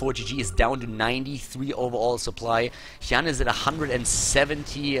now, 4GG is down to 93 overall supply. Hyun is at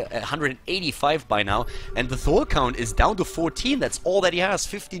 185 by now, and the Thor count is down to 14. That's all that he has.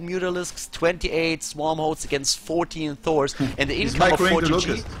 15 Mutalisks, 28 Swarm Hosts against 14 Thors, and the income of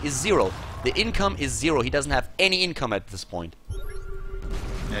 4GG is 0. The income is 0. He doesn't have any income at this point.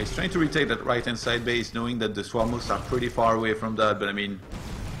 Yeah, he's trying to retake that right-hand side base, knowing that the Swarm Hosts are pretty far away from that, but I mean,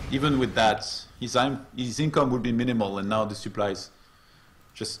 even with that, his income would be minimal, and now the supplies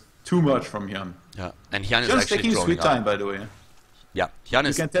just too much from Hyun. Yeah, and Hyun is actually taking sweet time, by the way. Yeah, Hyun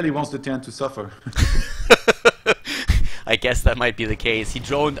is... You can tell he wants the Terran to suffer. I guess that might be the case. He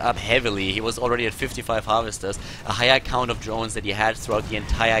droned up heavily. He was already at 55 harvesters, a higher count of drones that he had throughout the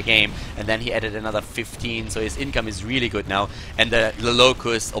entire game, and then he added another 15, so his income is really good now. And the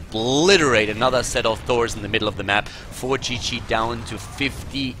Locusts obliterate another set of Thors in the middle of the map. 4GG down to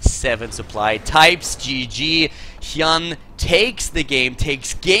 57 supply. Types GG. Hyun takes the game,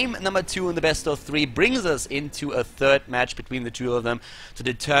 takes game number 2 in the best of 3, brings us into a 3rd match between the two of them to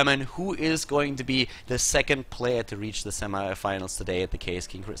determine who is going to be the 2nd player to reach the semi-finals today at the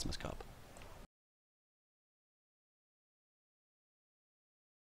Caseking Christmas Cup.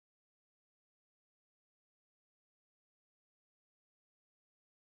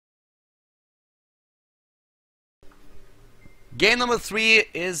 Game number 3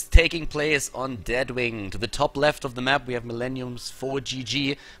 is taking place on Deadwing. To the top left of the map we have Millennium's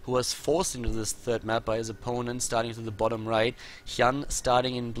 4GG, who was forced into this 3rd map by his opponent, starting to the bottom right. Hyun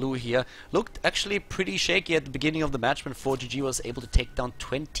starting in blue here. Looked actually pretty shaky at the beginning of the match when 4GG was able to take down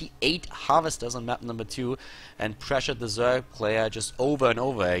 28 harvesters on map number 2 and pressured the Zerg player just over and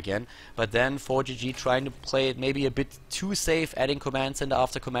over again. But then 4GG trying to play it maybe a bit too safe, adding command center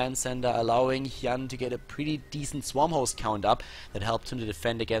after command center, allowing Hyun to get a pretty decent Swarm Host count up that helped him to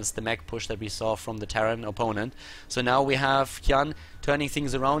defend against the mech push that we saw from the Terran opponent. So now we have Hyun turning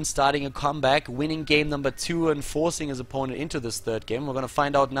things around, starting a comeback, winning game number 2 and forcing his opponent into this 3rd game. We're going to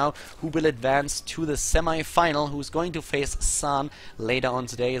find out now who will advance to the semi-final, who's going to face San later on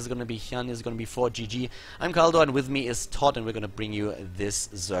today. Is it going to be Hyun? Is it going to be 4GG? I'm Khaldor, and with me is Todd, and we're going to bring you this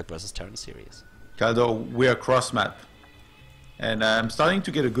Zerg vs Terran series. Khaldor, we're cross map, and I'm starting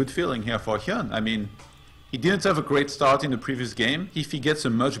to get a good feeling here for Hyun. I mean, he didn't have a great start in the previous game. If he gets a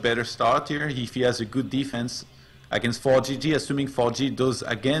much better start here, if he has a good defense against 4GG, assuming 4G does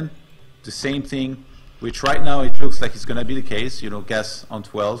again the same thing, which right now it looks like it's going to be the case. You know, gas on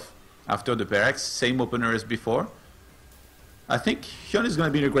 12 after the barracks, same opener as before. I think Hyun is going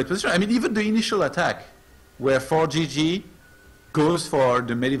to be in a great position. I mean, even the initial attack, where ForGG goes for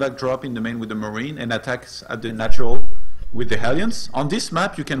the Medivac drop in the main with the Marine and attacks at the natural with the Hellions. On this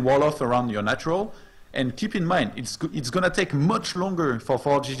map, you can wall off around your natural. And keep in mind, it's going to take much longer for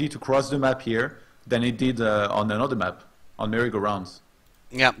ForGG to cross the map here than it did on another map, on merry-go-rounds.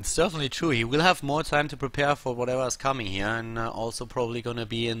 Yeah, it's definitely true. He will have more time to prepare for whatever is coming here, and also probably going to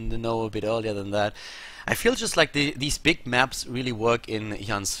be in the know a bit earlier than that. I feel just like these big maps really work in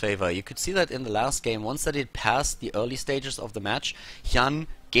Hyun's favor. You could see that in the last game. Once that it passed the early stages of the match, Hyun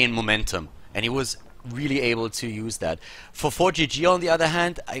gained momentum, and he was really able to use that. For ForGG, on the other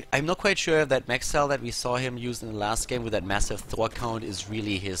hand, I'm not quite sure if that max cell that we saw him use in the last game with that massive Thor count is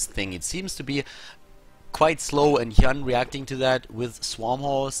really his thing. It seems to be quite slow, and Hyun reacting to that with Swarm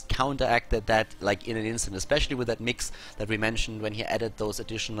Horse counteracted that like in an instant, especially with that mix that we mentioned when he added those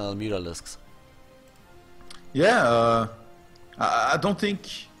additional Mutalisks. Yeah, I don't think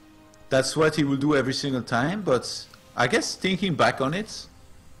that's what he will do every single time, but I guess thinking back on it,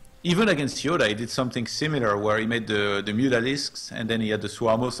 even against Yoda, he did something similar where he made the Mutalisks and then he had the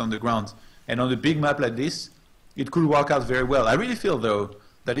Swarmos on the ground. And on a big map like this, it could work out very well. I really feel, though,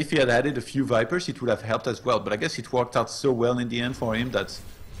 that if he had added a few Vipers, it would have helped as well. But I guess it worked out so well in the end for him that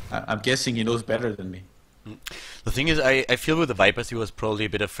I'm guessing he knows better than me. The thing is, I feel with the Vipers he was probably a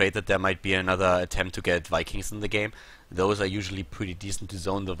bit afraid that there might be another attempt to get Vikings in the game. Those are usually pretty decent to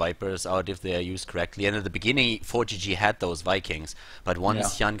zone the Vipers out if they are used correctly. And at the beginning, ForGG had those Vikings, but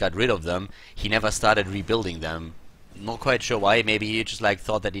once Hyun got rid of them, he never started rebuilding them. Not quite sure why. Maybe he just like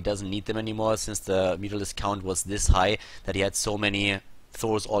thought that he doesn't need them anymore since the Mutalisk count was this high, that he had so many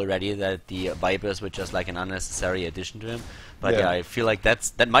Thors already that the Vipers were just like an unnecessary addition to him. But yeah, I feel like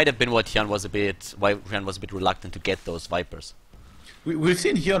that might have been what Hyun was why Hyun was a bit reluctant to get those Vipers. We've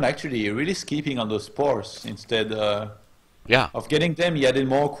seen Hyun actually really skipping on those spores instead of getting them. He added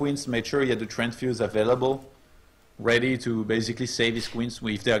more queens, made sure he had the transfuse available, ready to basically save his queens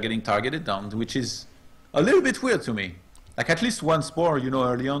if they are getting targeted down, which is a little bit weird to me. Like at least one spore, you know,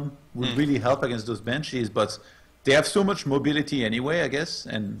 early on would really help against those Banshees, but they have so much mobility anyway, I guess,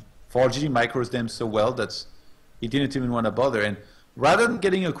 and ForGG micros them so well that he didn't even want to bother. And rather than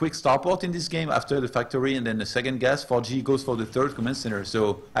getting a quick starport in this game after the factory and then the second gas, ForGG goes for the third command center.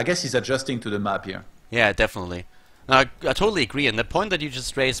 So I guess he's adjusting to the map here. Yeah, definitely. I totally agree, and the point that you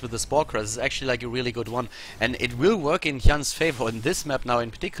just raised with the Spore Cross is actually like a really good one, and it will work in Hyun's favor in this map now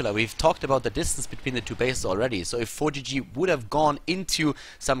in particular. We've talked about the distance between the two bases already, so if ForGG would have gone into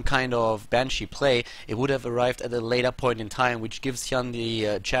some kind of Banshee play, it would have arrived at a later point in time, which gives Hyun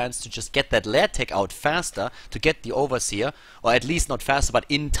the chance to just get that lair tech out faster, to get the Overseer, or at least not faster, but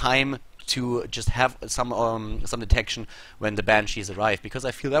in time to just have some detection when the Banshees arrive, because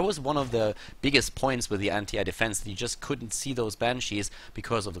I feel that was one of the biggest points with the anti-air defense, that you just couldn't see those Banshees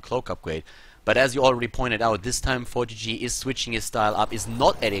because of the cloak upgrade. But as you already pointed out, this time ForGG is switching his style up, is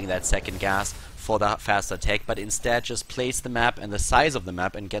not adding that second gas for the faster tech, but instead just plays the map and the size of the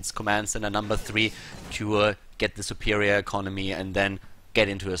map and gets command center number 3 to get the superior economy and then get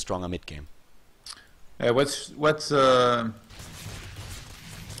into a stronger mid game.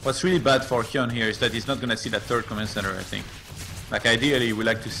 What's really bad for Hyun here is that he's not going to see that third command center, I think. Like ideally, we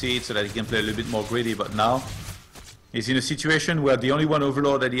like to see it so that he can play a little bit more greedy, but now he's in a situation where the only one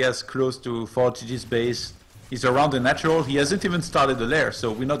overlord that he has close to ForGG's base is around the natural. He hasn't even started the lair,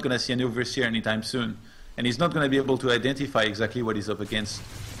 so we're not going to see any Overseer anytime soon. And he's not going to be able to identify exactly what he's up against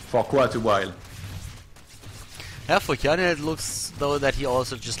for quite a while. Yeah, for Hyun it looks though that he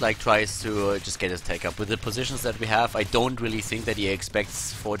also just like tries to just get his tech up. With the positions that we have, I don't really think that he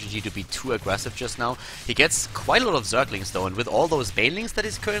expects ForGG to be too aggressive just now. He gets quite a lot of Zerglings though, and with all those Banelings that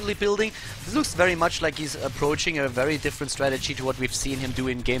he's currently building, this looks very much like he's approaching a very different strategy to what we've seen him do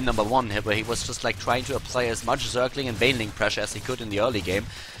in game number 1, where he was just like trying to apply as much Zergling and Baneling pressure as he could in the early game.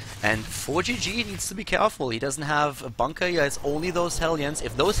 And ForGG needs to be careful. He doesn't have a bunker, he has only those Hellions.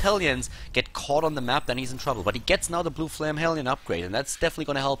 If those Hellions get caught on the map, then he's in trouble. But he gets now the Blue Flame Hellion upgrade, and that's definitely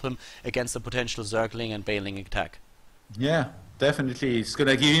going to help him against the potential Zergling and Baneling attack. Yeah, definitely. It's going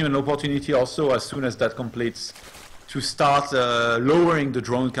to give him an opportunity also, as soon as that completes, to start lowering the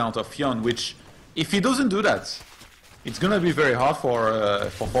drone count of Hyun, which, if he doesn't do that, It's gonna be very hard for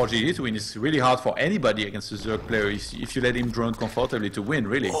ForGG to win. It's really hard for anybody against a Zerg player if you let him drone comfortably to win,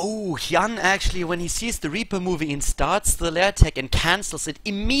 really. Oh, Hyun actually, when he sees the Reaper moving in, starts the lair attack and cancels it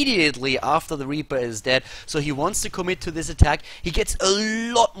immediately after the Reaper is dead. So he wants to commit to this attack. He gets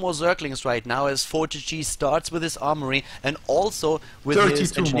a lot more Zerglings right now as ForGG starts with his armory and also with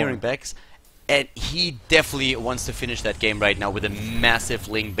his engineering backs. And he definitely wants to finish that game right now with a massive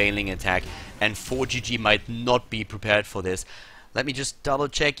Ling Baneling attack. And ForGG might not be prepared for this. Let me just double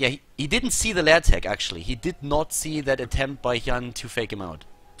check. Yeah, he didn't see the lair attack actually. He did not see that attempt by Hyun to fake him out.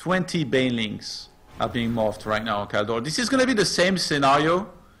 20 Banelings are being morphed right now, Khaldor. This is going to be the same scenario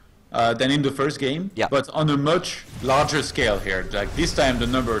than in the first game, but on a much larger scale here. Like this time the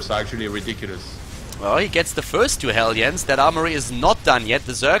numbers are actually ridiculous. Well, he gets the first two Hellions. That armory is not done yet.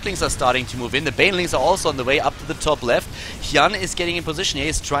 The Zerglings are starting to move in. The Banelings are also on the way up to the top left. Hyun is getting in position here.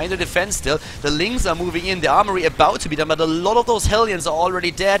 He's trying to defend still. The Lings are moving in. The armory about to be done, but a lot of those Hellions are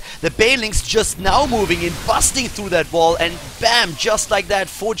already dead. The Banelings just now moving in, busting through that wall, and bam, just like that,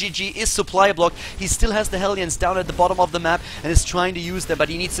 ForGG is supply blocked. He still has the Hellions down at the bottom of the map and is trying to use them, but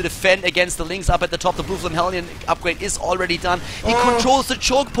he needs to defend against the Lings up at the top. The Blue Flame Hellion upgrade is already done. He controls the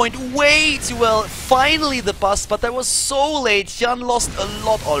choke point way too well. Finally the bust, but that was so late. Hyun lost a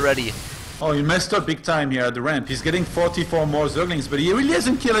lot already. Oh, he messed up big time here at the ramp. He's getting 44 more Zerglings, but he really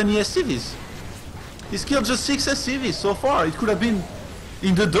hasn't killed any SCVs. He's killed just 6 SCVs so far. It could have been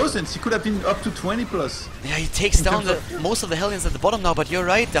in the dozens. He could have been up to 20 plus. Yeah, he takes down most of the Hellions at the bottom now, but you're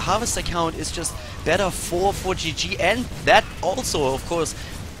right. The Harvest account is just better for ForGG, and that also, of course,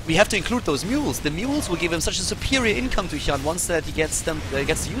 we have to include those mules. The mules will give him such a superior income to Hyun once that he gets them,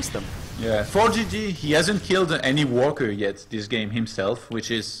 gets to use them. Yeah, ForGG, he hasn't killed any Walker yet this game himself, which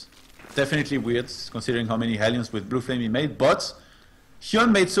is definitely weird considering how many Hellions with Blue Flame he made. But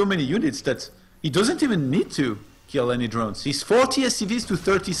Hyun made so many units that he doesn't even need to kill any drones. He's 40 SCVs to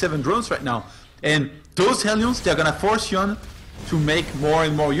 37 drones right now, and those Hellions, they're gonna force Hyun to make more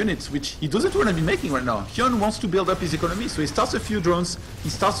and more units, which he doesn't want to be making right now. Hyun wants to build up his economy, so he starts a few drones, he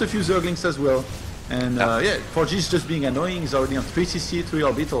starts a few Zerglings as well, and yeah, ForGG is just being annoying. He's already on 3 CC, 3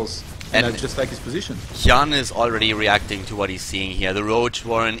 orbitals, and I just like his position. Hyun is already reacting to what he's seeing here. The Roach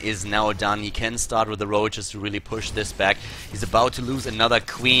Warren is now done. He can start with the Roaches to really push this back. He's about to lose another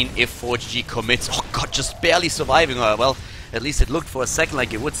Queen if ForGG commits. Oh god, just barely surviving her. Well, at least it looked for a second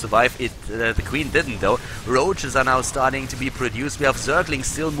like it would survive. The Queen didn't though. Roaches are now starting to be produced. We have Zerglings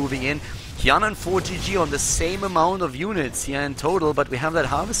still moving in. Hyun and ForGG on the same amount of units here in total, but we have that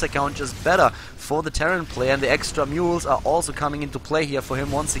Harvest account just better for the Terran player, and the extra mules are also coming into play here for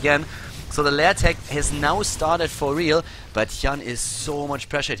him once again. So the lair tech has now started for real, but Hyun is so much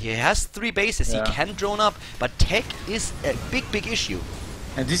pressured here. He has 3 bases, he can drone up, but tech is a big issue.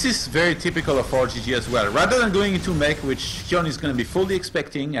 And this is very typical of ForGG as well. Rather than going into mech, which Hyun is going to be fully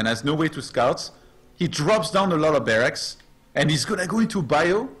expecting and has no way to scout, he drops down a lot of barracks, and he's going to go into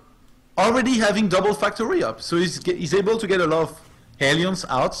bio, already having double factory up. So he's able to get a lot of Hellions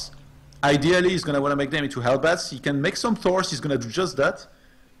out. Ideally, he's going to want to make them into Hellbats. He can make some Thors, he's going to do just that.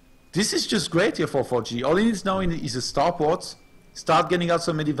 This is just great here for ForGG. All he needs now is a starport, start getting out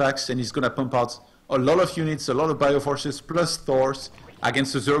some medivacs, and he's going to pump out a lot of units, a lot of Bioforces, plus Thors,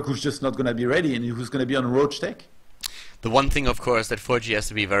 against a Zerg who's just not going to be ready and who's going to be on Roach tech. The one thing, of course, that ForGG has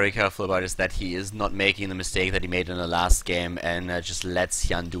to be very careful about is that he is not making the mistake that he made in the last game and just lets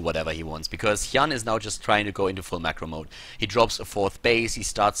Hyun do whatever he wants. Because Hyun is now just trying to go into full macro mode. He drops a 4th base, he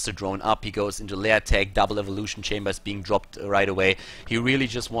starts to drone up, he goes into lair tech, double evolution chambers being dropped right away. He really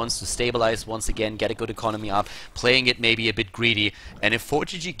just wants to stabilize once again, get a good economy up, playing it maybe a bit greedy. And if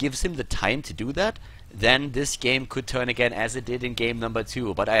ForGG gives him the time to do that, then this game could turn again as it did in game number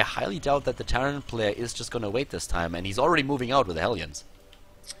 2. But I highly doubt that the Terran player is just going to wait this time, and he's already moving out with the Hellions.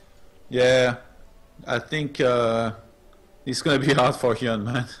 Yeah, I think it's going to be hard for Hyun,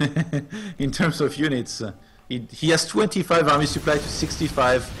 man. In terms of units, he has 25 army supply to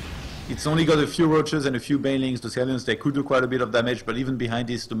 65. It's only got a few Roaches and a few Banelings. Those Hellions, they could do quite a bit of damage, but even behind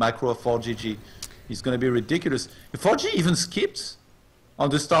this, the macro of ForGG is going to be ridiculous. If ForGG even skipped on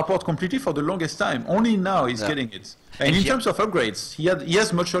the starport completely for the longest time. Only now he's getting it. And in terms of upgrades, he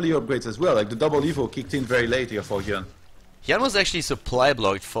has much earlier upgrades as well. Like the double Evo kicked in very late here for Hyun. Hyun was actually supply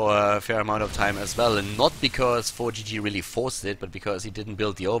blocked for a fair amount of time as well, and not because ForGG really forced it, but because he didn't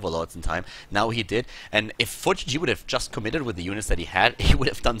build the overlords in time. Now he did, and if ForGG would have just committed with the units that he had, he would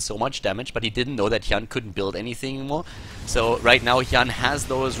have done so much damage, but he didn't know that Hyun couldn't build anything anymore. So right now Hyun has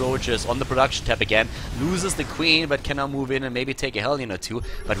those Roaches on the production tab again, loses the Queen, but can now move in and maybe take a Hellion or 2,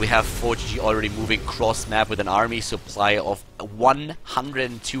 but we have ForGG already moving cross-map with an army supply of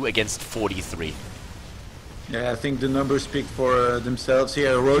 102 against 43. Yeah, I think the numbers speak for themselves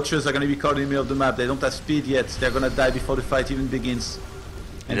here. Roaches are going to be caught in the middle of the map. They don't have speed yet. They're going to die before the fight even begins.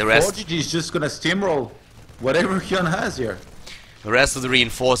 And the rest... ForGG is just going to steamroll whatever Hyun has here. The rest of the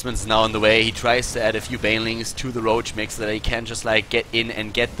reinforcements is now on the way. He tries to add a few banelings to the roach mix so that he can just like get in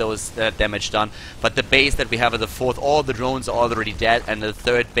and get those damage done. But the base that we have at the fourth, all the drones are already dead, and the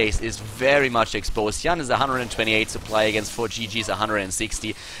third base is very much exposed. Hyun is 128 supply against ForGG's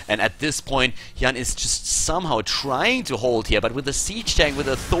 160, and at this point Hyun is just somehow trying to hold here. But with the siege tank, with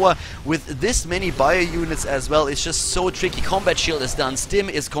a Thor, with this many bio units as well, it's just so tricky. Combat shield is done, stim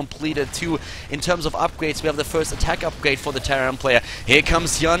is completed too. In terms of upgrades, we have the first attack upgrade for the Terran player. Here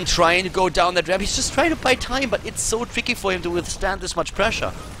comes Hyun trying to go down that ramp. He's just trying to buy time, but it's so tricky for him to withstand this much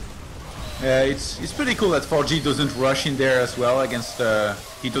pressure. Yeah, it's pretty cool that 4G doesn't rush in there as well against...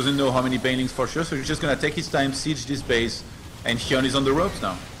 he doesn't know how many banelings for sure, so he's just gonna take his time, siege this base, and Hyun is on the ropes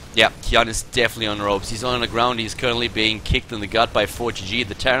now. Yeah, Hyun is definitely on ropes. He's on the ground. He's currently being kicked in the gut by ForGG.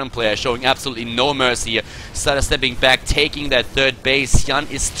 The Terran player showing absolutely no mercy here. Started stepping back, taking that third base.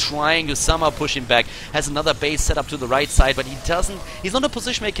 Hyun is trying to somehow push him back. Has another base set up to the right side, but he doesn't. He's not in a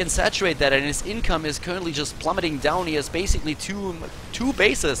position where he can saturate that, and his income is currently just plummeting down. He has basically two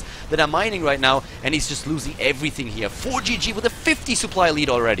bases that are mining right now, and he's just losing everything here. ForGG with a 50 supply lead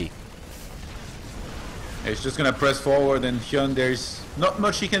already. He's just gonna press forward, and Hyun, there's not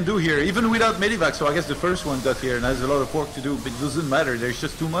much he can do here, even without Medivac, so I guess the first one got here and has a lot of work to do, but it doesn't matter, there's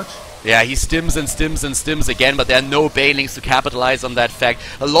just too much. Yeah, he stims and stims and stims again, but there are no banelings to capitalize on that fact.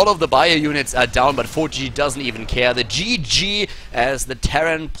 A lot of the bio units are down, but 4G doesn't even care. The GG as the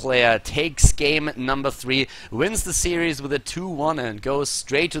Terran player takes game number 3, wins the series with a 2-1 and goes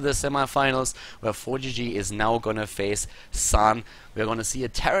straight to the semifinals, where 4GG is now gonna face San. We're gonna see a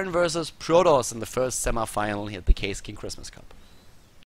Terran versus Protoss in the first semifinal here at the Caseking Christmas Cup.